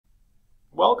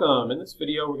Welcome! In this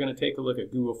video we're going to take a look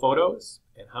at Google Photos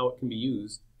and how it can be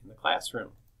used in the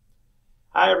classroom.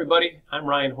 Hi everybody, I'm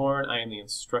Ryan Horn. I am the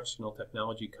Instructional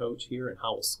Technology Coach here in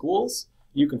Howell Schools.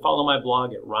 You can follow my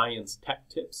blog at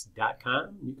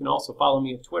ryanstechtips.com. You can also follow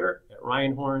me at Twitter at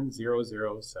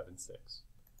ryanhorn0076.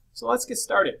 So let's get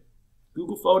started.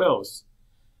 Google Photos.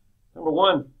 Number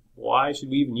one, why should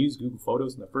we even use Google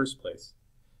Photos in the first place?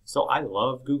 So I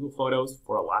love Google Photos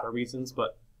for a lot of reasons,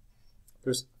 but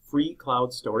there's free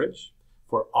cloud storage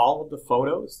for all of the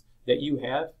photos that you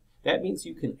have. That means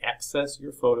you can access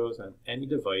your photos on any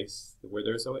device where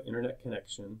there's an internet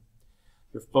connection.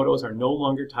 Your photos are no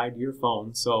longer tied to your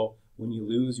phone, so when you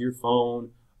lose your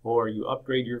phone or you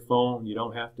upgrade your phone, you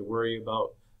don't have to worry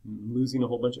about losing a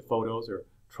whole bunch of photos or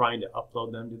trying to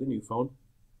upload them to the new phone.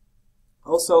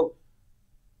 Also,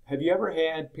 have you ever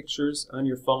had pictures on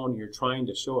your phone and you're trying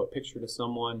to show a picture to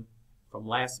someone from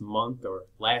last month or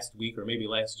last week or maybe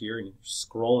last year and you're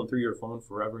scrolling through your phone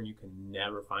forever and you can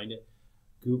never find it?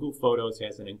 Google Photos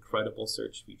has an incredible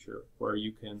search feature where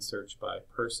you can search by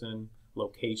person,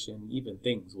 location, even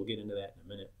things. We'll get into that in a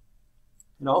minute.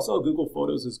 And also Google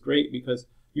Photos is great because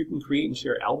you can create and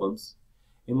share albums.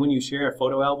 And when you share a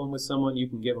photo album with someone, you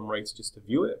can give them rights just to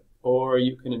view it, or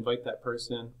you can invite that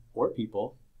person or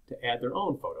people to add their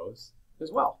own photos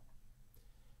as well.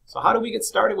 So how do we get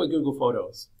started with Google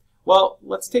Photos? Well,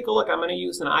 let's take a look. I'm going to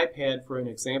use an iPad for an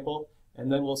example,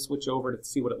 and then we'll switch over to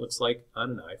see what it looks like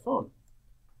on an iPhone.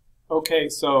 Okay,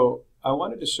 so I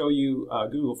wanted to show you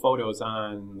Google Photos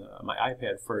on my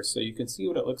iPad first so you can see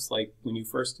what it looks like when you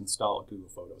first install Google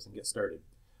Photos and get started.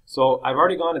 So I've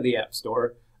already gone to the App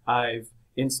Store. I've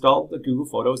installed the Google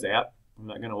Photos app. I'm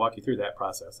not going to walk you through that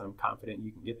process. I'm confident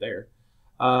you can get there.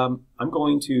 I'm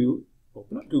going to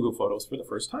open up Google Photos for the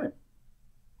first time.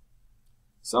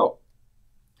 So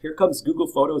here comes Google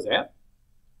Photos app.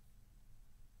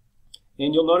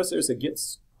 And you'll notice there's a Get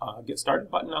Started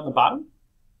button on the bottom.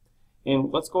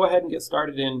 And let's go ahead and get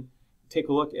started and take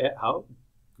a look at how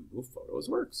Google Photos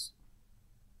works.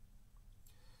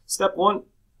 Step one,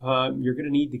 you're going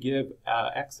to need to give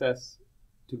access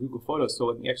to Google Photos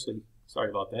so it can actually, sorry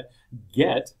about that,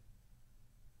 get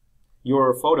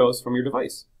your photos from your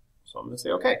device. So I'm going to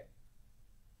say OK.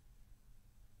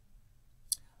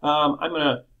 I'm going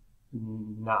to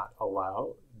not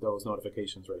allow those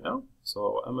notifications right now,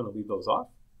 so I'm going to leave those off.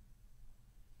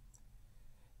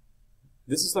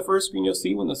 This is the first screen you'll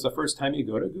see when this is the first time you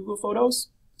go to Google Photos.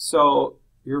 So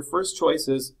your first choice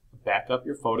is back up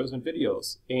your photos and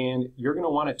videos, and you're going to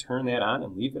want to turn that on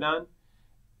and leave it on.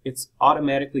 It's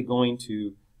automatically going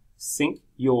to sync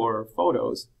your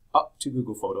photos up to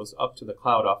Google Photos, up to the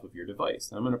cloud off of your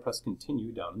device. I'm going to press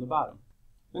continue down in the bottom.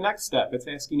 The next step, it's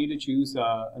asking you to choose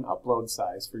an upload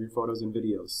size for your photos and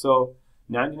videos. So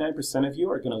 99% of you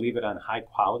are going to leave it on high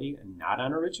quality and not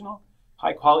on original.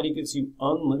 High quality gives you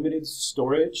unlimited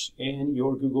storage in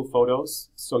your Google Photos,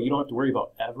 so you don't have to worry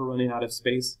about ever running out of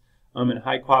space. In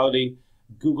high quality,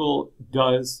 Google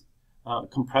does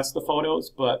compress the photos,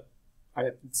 but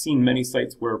I've seen many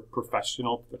sites where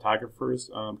professional photographers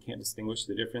can't distinguish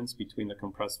the difference between the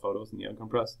compressed photos and the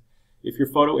uncompressed. If your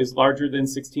photo is larger than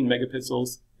 16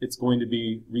 megapixels, it's going to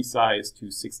be resized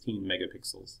to 16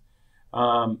 megapixels.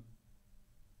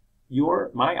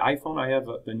 My iPhone, I have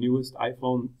the newest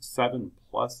iPhone 7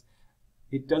 Plus.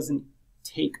 It doesn't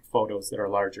take photos that are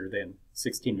larger than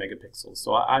 16 megapixels,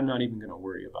 so I'm not even going to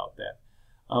worry about that.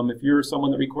 If you're someone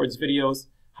that records videos,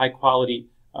 high quality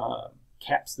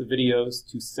caps the videos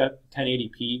to set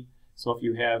 1080p. So if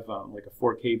you have like a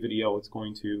 4K video, it's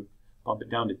going to bump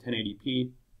it down to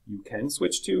 1080p. You can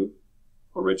switch to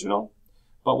original,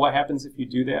 but what happens if you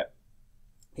do that?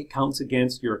 It counts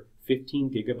against your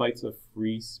 15 gigabytes of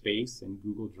free space in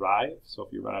Google Drive. So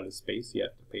if you run out of space, you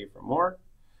have to pay for more.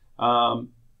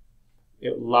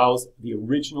 It allows the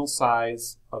original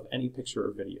size of any picture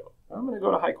or video. I'm going to go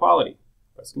to high quality.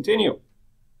 Let's continue.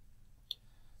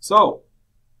 So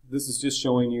this is just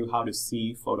showing you how to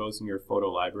see photos in your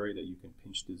photo library that you can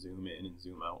pinch to zoom in and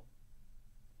zoom out.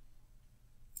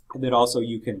 And then also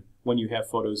you can, when you have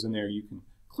photos in there, you can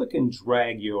click and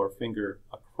drag your finger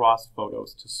across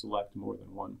photos to select more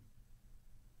than one.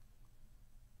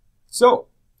 So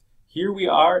here we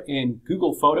are in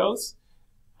Google Photos.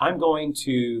 I'm going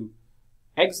to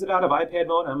exit out of iPad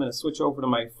mode. I'm going to switch over to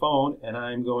my phone and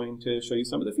I'm going to show you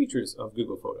some of the features of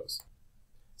Google Photos.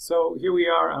 So here we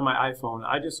are on my iPhone.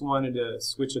 I just wanted to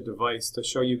switch a device to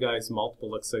show you guys multiple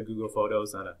looks at Google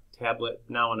Photos on a tablet,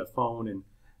 now on a phone, and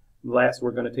last we're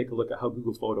going to take a look at how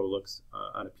Google Photo looks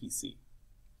on a PC.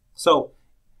 So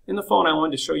in the phone I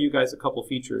wanted to show you guys a couple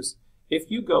features.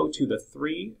 If you go to the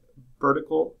three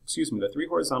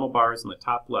horizontal bars in the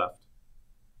top left,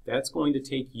 that's going to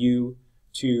take you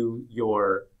to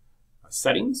your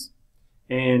settings.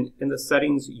 And in the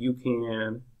settings, you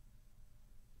can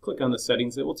click on the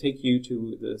settings. It will take you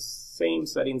to the same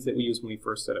settings that we used when we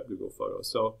first set up Google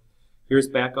Photos. So here's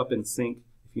backup and sync.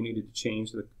 If you needed to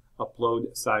change the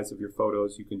upload size of your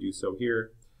photos, you can do so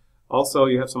here. Also,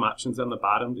 you have some options on the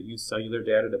bottom to use cellular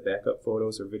data to back up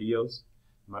photos or videos.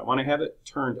 You might want to have it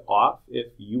turned off if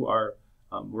you are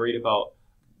worried about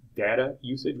data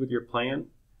usage with your plan.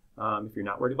 If you're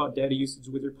not worried about data usage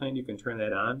with your plan, you can turn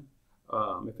that on.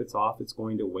 If it's off, it's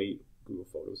going to wait. Google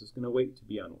Photos is going to wait to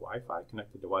be on Wi-Fi,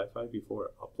 connected to Wi-Fi before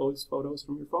it uploads photos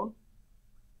from your phone.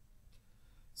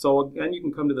 So again, you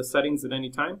can come to the settings at any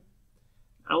time.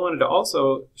 I wanted to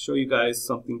also show you guys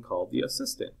something called the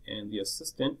Assistant. And the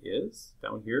Assistant is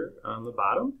down here on the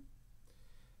bottom.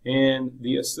 And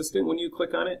the Assistant, when you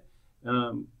click on it,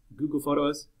 Google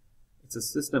Photos, its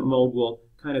Assistant mode will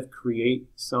kind of create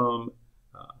some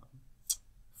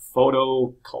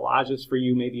photo collages for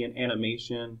you, maybe an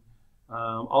animation.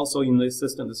 Also in the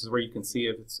Assistant, this is where you can see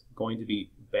if it's going to be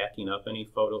backing up any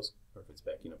photos, or if it's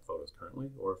backing up photos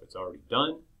currently, or if it's already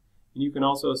done. And you can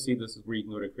also see this is where you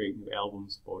can go to create new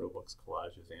albums, photo books,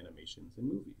 collages, animations, and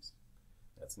movies.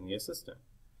 That's in the Assistant.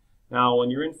 Now, when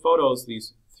you're in Photos,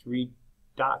 these three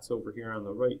dots over here on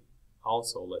the right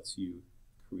also lets you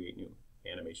create new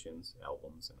animations,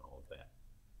 albums, and all of that.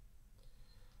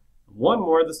 One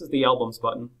more, this is the Albums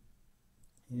button.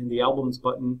 And the Albums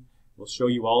button will show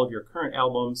you all of your current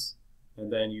albums, and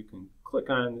then you can click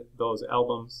on those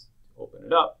albums, open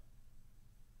it up,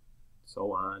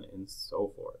 so on and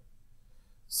so forth.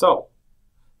 So,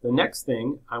 the next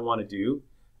thing I want to do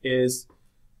is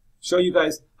show you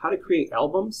guys how to create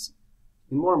albums,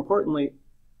 and more importantly,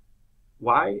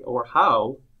 why or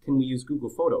how can we use Google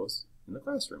Photos in the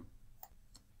classroom.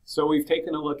 So we've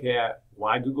taken a look at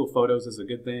why Google Photos is a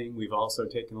good thing. We've also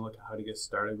taken a look at how to get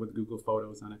started with Google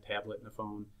Photos on a tablet and a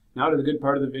phone. Now to the good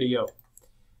part of the video.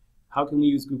 How can we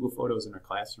use Google Photos in our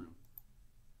classroom?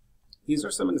 These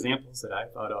are some examples that I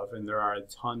thought of, and there are a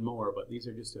ton more, but these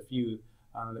are just a few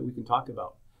that we can talk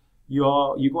about. You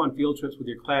go on field trips with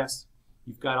your class.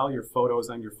 You've got all your photos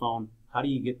on your phone. How do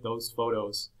you get those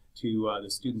photos to the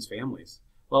students' families?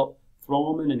 Well,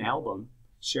 throw them in an album.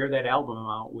 Share that album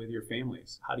out with your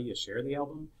families. How do you share the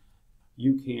album?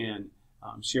 You can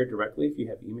share directly if you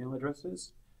have email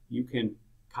addresses. You can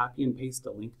copy and paste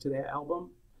a link to that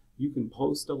album. You can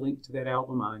post a link to that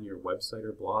album on your website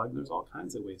or blog. And there's all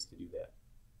kinds of ways to do that.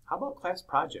 How about class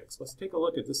projects? Let's take a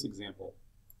look at this example.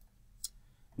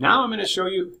 Now I'm going to show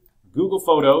you Google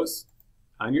Photos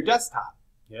on your desktop.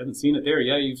 You haven't seen it there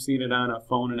yet. You've seen it on a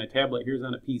phone and a tablet. Here's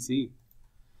on a PC.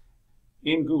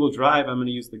 In Google Drive, I'm going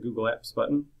to use the Google Apps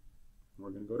button.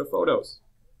 We're going to go to Photos.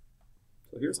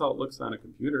 So here's how it looks on a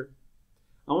computer.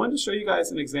 I wanted to show you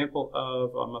guys an example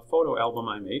of a photo album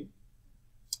I made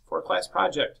for a class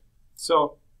project.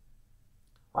 So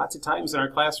lots of times in our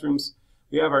classrooms,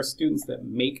 we have our students that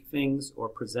make things or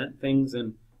present things,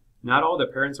 and not all the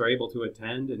parents are able to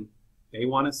attend, and they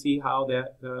want to see how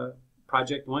that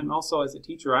project went. And also, as a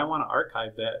teacher, I want to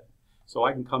archive that so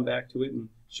I can come back to it and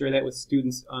share that with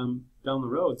students down the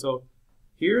road. So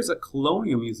here's a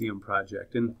Colonial Museum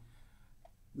project, and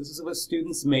this is what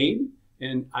students made,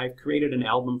 and I've created an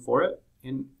album for it.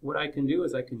 And what I can do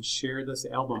is I can share this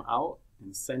album out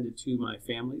and send it to my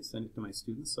family, send it to my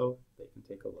students so they can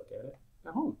take a look at it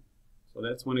at home. So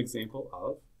that's one example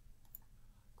of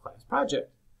class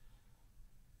project.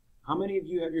 How many of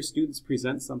you have your students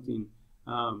present something,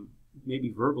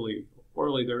 maybe verbally,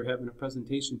 orally, they're having a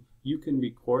presentation? You can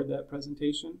record that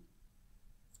presentation.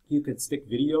 You could stick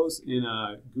videos in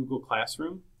a Google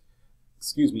Classroom,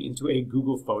 into a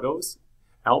Google Photos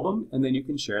album, and then you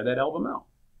can share that album out.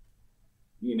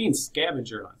 What do you mean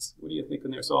scavenger hunts? What are you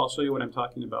thinking there? So I'll show you what I'm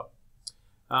talking about.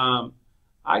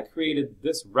 I created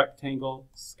this rectangle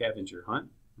scavenger hunt.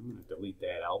 I'm going to delete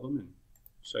that album and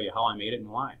show you how I made it and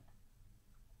why.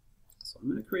 So I'm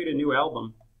going to create a new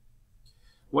album.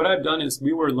 What I've done is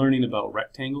we were learning about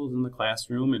rectangles in the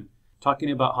classroom and talking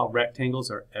about how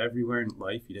rectangles are everywhere in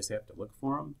life. You just have to look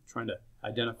for them, trying to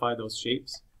identify those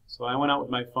shapes. So I went out with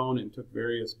my phone and took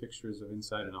various pictures of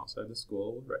inside and outside the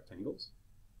school with rectangles.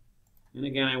 And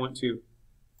again, I went to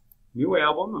New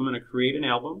Album. I'm going to create an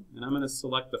album, and I'm going to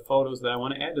select the photos that I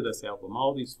want to add to this album,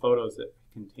 all these photos that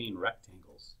contain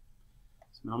rectangles.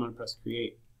 So now I'm going to press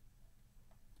Create.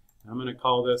 I'm going to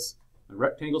call this a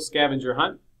Rectangle Scavenger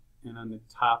Hunt, and on the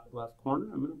top left corner,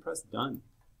 I'm going to press Done.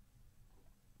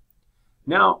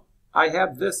 Now, I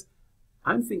have this.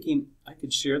 I'm thinking I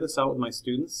could share this out with my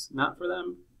students, not for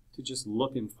them to just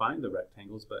look and find the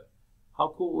rectangles, but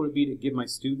how cool would it be to give my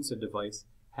students a device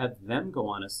have them go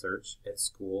on a search at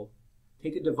school,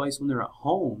 take a device when they're at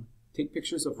home, take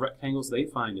pictures of rectangles they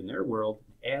find in their world,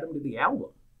 and add them to the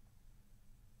album.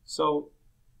 So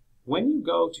when you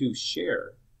go to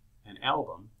share an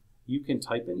album, you can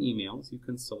type in emails, you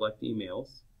can select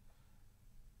emails,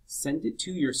 send it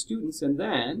to your students, and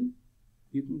then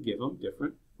you can give them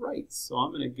different rights. So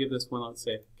I'm going to give this one, let's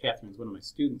say Catherine's one of my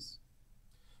students.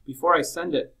 Before I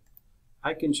send it,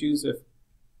 I can choose if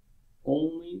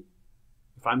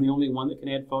I'm the only one that can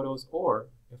add photos, or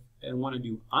if I want to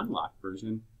do unlocked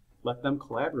version, let them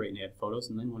collaborate and add photos,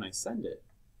 and then when I send it,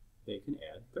 they can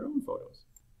add their own photos.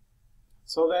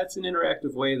 So that's an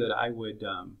interactive way that I would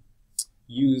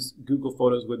use Google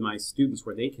Photos with my students,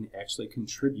 where they can actually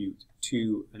contribute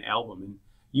to an album. And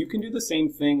you can do the same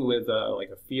thing with like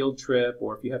a field trip,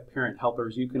 or if you have parent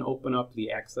helpers, you can open up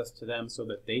the access to them so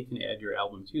that they can add your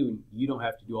album too, and you don't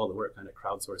have to do all the work, kind of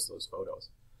crowdsource those photos.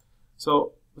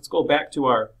 So let's go back to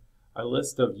our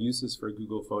list of uses for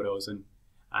Google Photos. And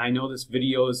I know this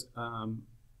video's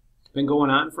been going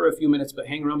on for a few minutes, but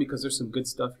hang around because there's some good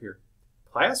stuff here.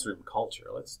 Classroom culture,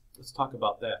 let's talk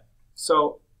about that.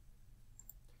 So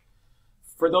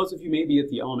for those of you maybe at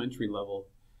the elementary level,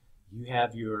 you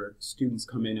have your students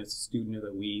come in as student of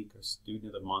the week or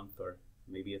student of the month, or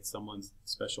maybe it's someone's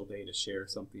special day to share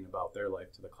something about their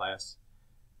life to the class.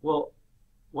 Well,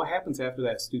 what happens after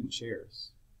that student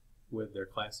shares with their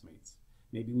classmates?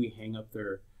 Maybe we hang up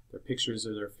their pictures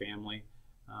of their family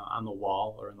on the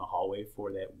wall or in the hallway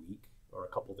for that week or a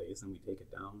couple days, and we take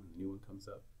it down and a new one comes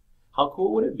up. How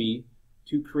cool would it be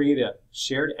to create a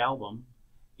shared album,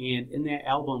 and in that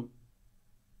album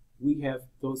we have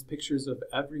those pictures of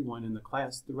everyone in the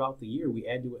class throughout the year. We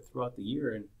add to it throughout the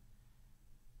year, and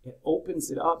it opens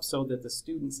it up so that the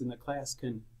students in the class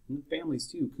can, and the families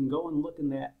too, can go and look in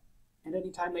that at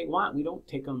any time they want. We don't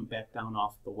take them back down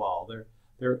off the wall.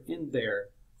 They're in there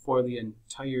for the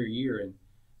entire year, and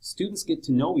students get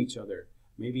to know each other.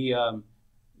 Maybe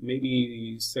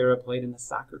Sarah played in the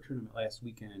soccer tournament last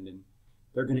weekend, and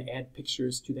they're going to add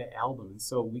pictures to that album. And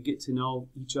so we get to know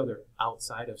each other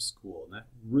outside of school, and that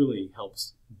really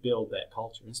helps build that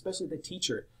culture. And especially the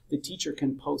teacher. The teacher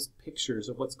can post pictures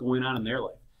of what's going on in their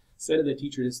life. Instead of the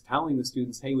teacher just telling the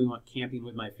students, hey, we went camping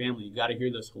with my family. You got to hear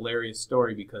this hilarious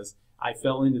story because I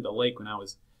fell into the lake when I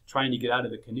was trying to get out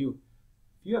of the canoe.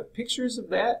 If you have pictures of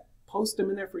that, post them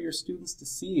in there for your students to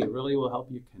see. It really will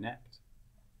help you connect.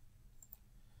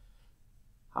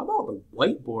 How about the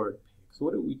whiteboard pics?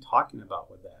 What are we talking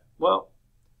about with that? Well,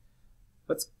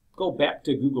 let's go back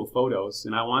to Google Photos,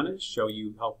 and I want to show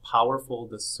you how powerful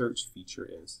the search feature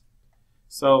is.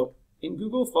 So in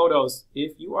Google Photos,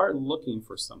 if you are looking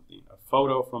for something, a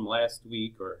photo from last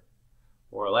week or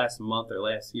last month or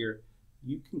last year,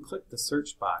 you can click the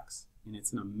search box, and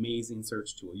it's an amazing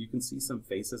search tool. You can see some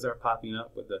faces are popping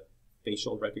up with the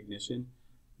facial recognition.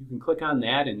 You can click on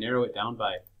that and narrow it down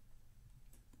by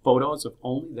photos of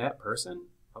only that person.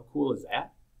 How cool is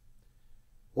that?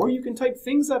 Or you can type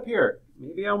things up here.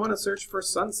 Maybe I want to search for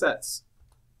sunsets.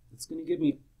 It's going to give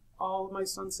me all of my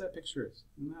sunset pictures.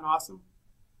 Isn't that awesome?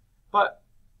 But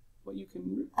what you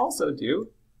can also do,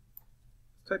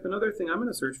 type another thing. I'm going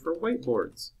to search for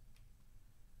whiteboards,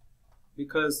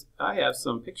 because I have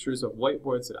some pictures of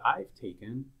whiteboards that I've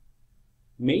taken.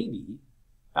 Maybe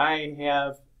I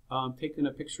have taken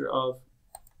a picture of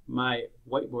my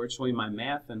whiteboard showing my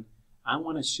math, and I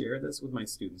want to share this with my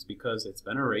students because it's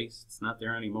been erased, it's not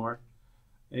there anymore,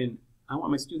 and I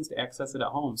want my students to access it at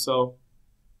home. So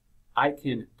I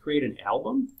can create an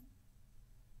album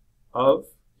of,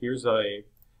 here's a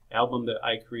album that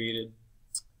I created,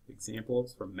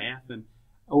 examples from math, and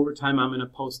over time I'm going to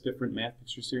post different math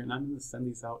pictures here, and I'm going to send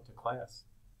these out to class.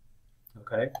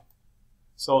 Okay,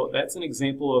 so that's an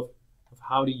example of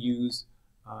how to use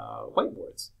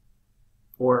whiteboards,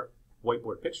 or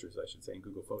whiteboard pictures, I should say, in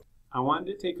Google Photos. I wanted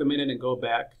to take a minute and go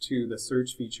back to the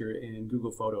search feature in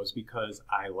Google Photos because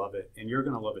I love it, and you're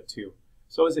going to love it too.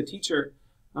 So as a teacher,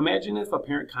 imagine if a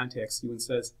parent contacts you and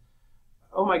says,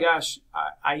 oh my gosh,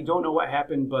 I don't know what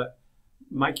happened, but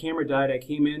my camera died. I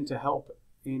came in to help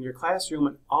in your classroom,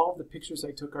 and all of the pictures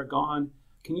I took are gone.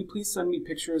 Can you please send me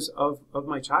pictures of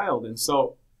my child? And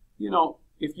so, you know,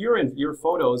 if you're in your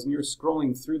photos and you're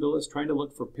scrolling through the list trying to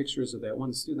look for pictures of that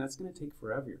one student, that's going to take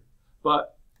forever.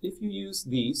 But if you use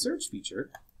the search feature,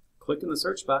 click in the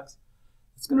search box,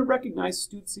 it's going to recognize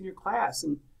students in your class.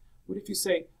 And what if you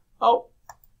say, oh,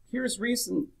 here's Reese,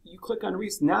 and you click on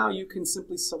Reese. Now you can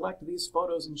simply select these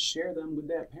photos and share them with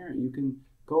that parent. You can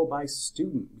go by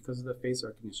student because of the face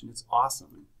recognition. It's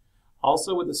awesome.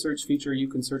 Also with the search feature, you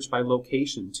can search by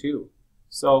location too.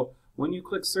 So when you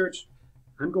click search,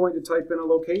 I'm going to type in a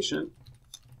location,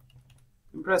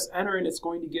 and press enter, and it's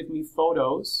going to give me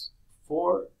photos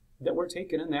that were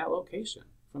taken in that location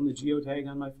from the geotag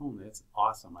on my phone. That's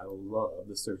awesome. I love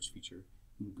the search feature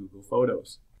in Google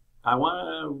Photos. I want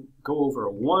to go over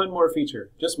one more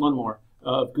feature, just one more,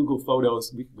 of Google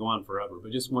Photos. We could go on forever,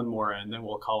 but just one more, and then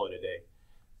we'll call it a day.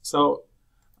 So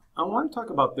I want to talk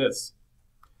about this,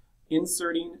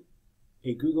 inserting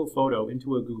a Google photo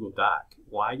into a Google Doc,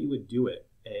 why you would do it,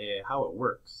 how it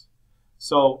works.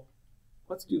 So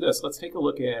let's do this. Let's take a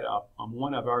look at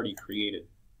one I've already created.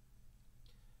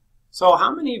 So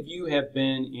how many of you have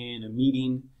been in a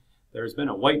meeting, there's been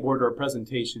a whiteboard or a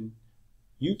presentation,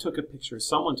 you took a picture,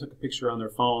 someone took a picture on their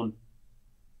phone,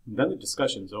 and then the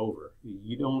discussion's over.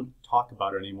 You don't talk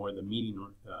about it anymore, the meeting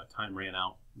time ran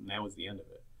out, and that was the end of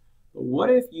it. But what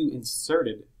if you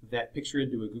inserted that picture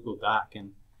into a Google Doc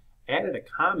and added a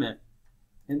comment,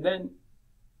 and then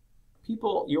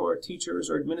people, your teachers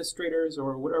or administrators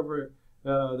or whatever,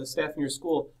 the staff in your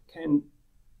school, can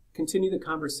continue the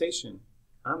conversation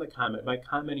on the comment by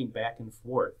commenting back and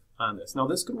forth on this. Now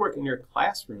this could work in your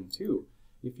classroom too,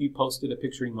 if you posted a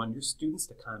picture and wanted your students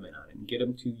to comment on it and get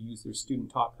them to use their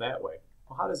student talk that way.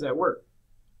 Well, how does that work?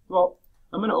 Well,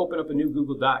 I'm going to open up a new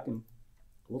Google Doc and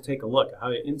we'll take a look at how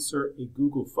to insert a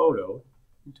Google photo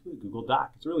into a Google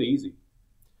Doc. It's really easy.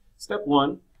 Step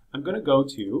one, I'm going to go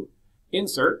to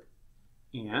Insert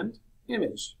and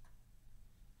Image.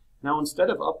 Now instead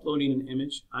of uploading an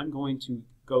image, I'm going to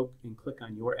go and click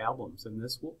on Your Albums, and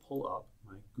this will pull up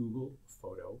my Google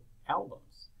Photo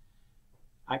albums.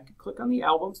 I could click on the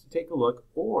albums to take a look,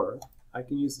 or I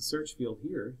can use the search field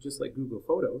here, just like Google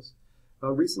Photos.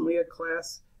 Recently a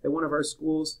class at one of our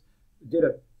schools did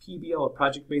a PBL, a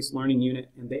project-based learning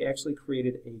unit, and they actually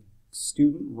created a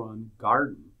student-run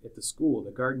garden at the school.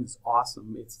 The garden is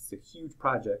awesome. It's a huge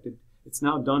project. It's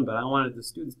now done, but I wanted the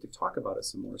students to talk about it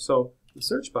some more. So the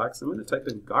search box, I'm going to type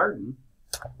in garden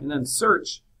and then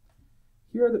search.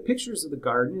 Here are the pictures of the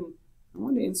garden, and I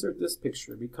want to insert this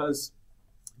picture because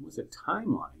it was a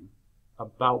timeline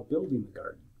about building the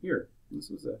garden. Here, this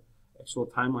was an actual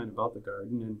timeline about the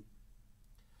garden, and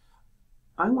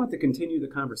I want to continue the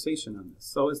conversation on this.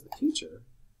 So as the teacher,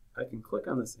 I can click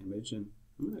on this image, and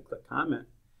I'm going to click comment,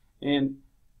 and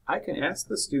I can ask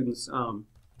the students,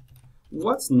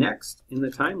 what's next in the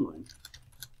timeline?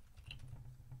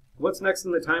 What's next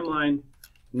in the timeline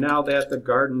now that the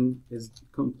garden is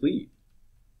complete?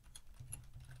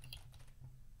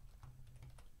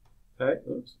 Okay,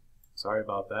 oops, sorry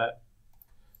about that.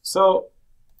 So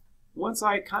once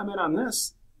I comment on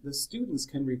this, the students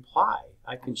can reply.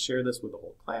 I can share this with the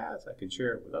whole class. I can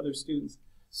share it with other students.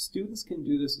 Students can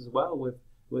do this as well with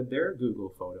their Google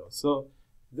Photos. So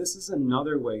this is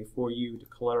another way for you to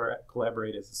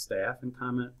collaborate as a staff and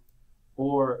comment,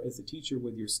 or as a teacher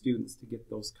with your students to get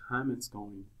those comments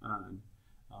going on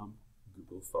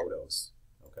Google Photos.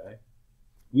 Okay,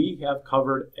 we have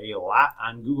covered a lot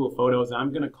on Google Photos. I'm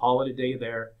going to call it a day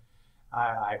there.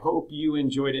 I hope you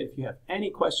enjoyed it. If you have any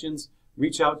questions,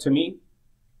 reach out to me.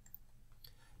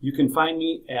 You can find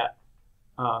me at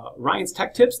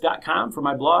ryanstechtips.com for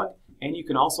my blog, and you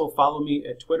can also follow me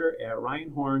at Twitter at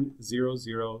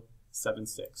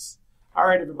ryanhorn0076. All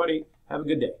right, everybody, have a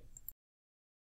good day.